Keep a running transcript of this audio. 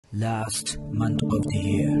last month of the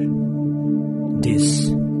year, this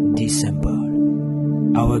December.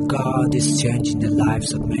 Our God is changing the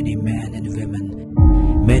lives of many men and women,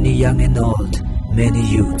 many young and old, many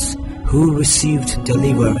youths who received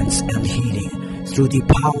deliverance and healing through the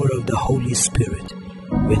power of the Holy Spirit.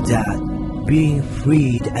 With that, being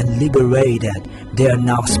freed and liberated, they are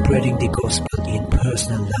now spreading the gospel in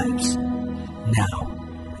personal lives. Now,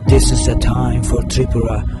 this is the time for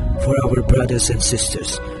Tripura, for our brothers and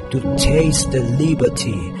sisters, to taste the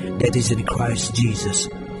liberty that is in Christ Jesus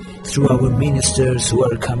through our ministers who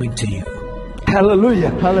are coming to you. Hallelujah.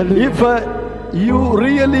 Hallelujah. If you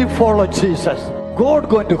really follow Jesus, God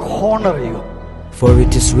going to honor you. For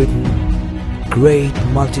it is written, great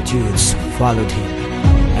multitudes followed him,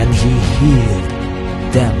 and he healed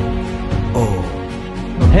them all.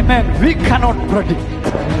 Amen. We cannot predict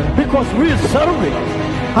because we are serving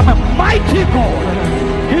a mighty God.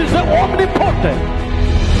 He is omnipotent.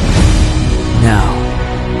 Now,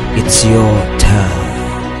 it's your turn.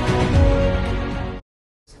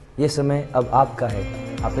 ये समय अब आपका है।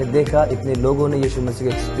 आपने देखा इतने लोगों ने यीशु मसीह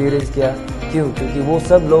का एक्सपीरियंस किया। क्यों? क्योंकि वो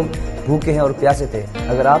सब लोग भूखे हैं और प्यासे थे।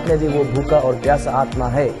 अगर आपने भी वो भूखा और प्यासा आत्मा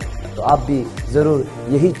है तो आप भी जरूर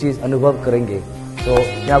यही चीज अनुभव करेंगे। तो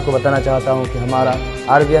मैं आपको बताना चाहता हूँ कि हमारा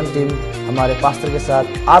RBIM टीम हमारे पास्टर के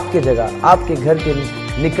साथ आपके जगह, आपके घर के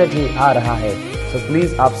निकट ही आ रहा है। तो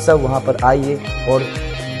प्लीज आप सब वहाँ पर आइए और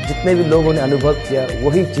जितने भी लोगों ने अनुभव किया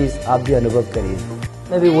वही चीज आप भी अनुभव करिए।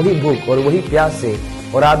 मैं भी वही भूख और वही प्यास से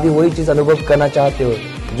और आप भी वही चीज अनुभव करना चाहते हो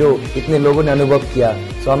जो इतने लोगों ने अनुभव किया,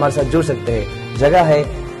 तो हमारे साथ जुड़ सकते हैं। जगह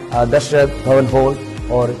है दशरथ भवन हॉल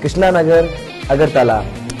और कृष्णा नगर, अगरतला।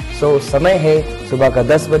 सो समय है सुबह का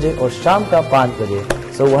 10 बजे और शाम का 5 बजे।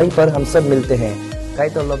 सो वहीं पर हम सब मिलते हैं। कई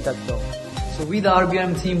तो लोग तक So with the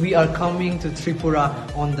RBIM team, we are coming to Tripura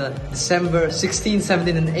on the December 16,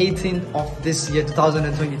 17 and 18 of this year,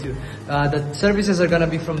 2022. The services are going to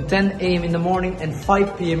be from 10 a.m. in the morning and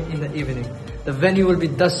 5 p.m. in the evening. The venue will be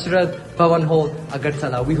Dasharath, Bhavan Hall,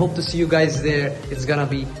 Agartala. We hope to see you guys there. It's going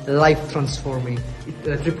to be life transforming.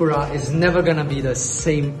 Tripura is never going to be the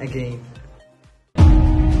same again.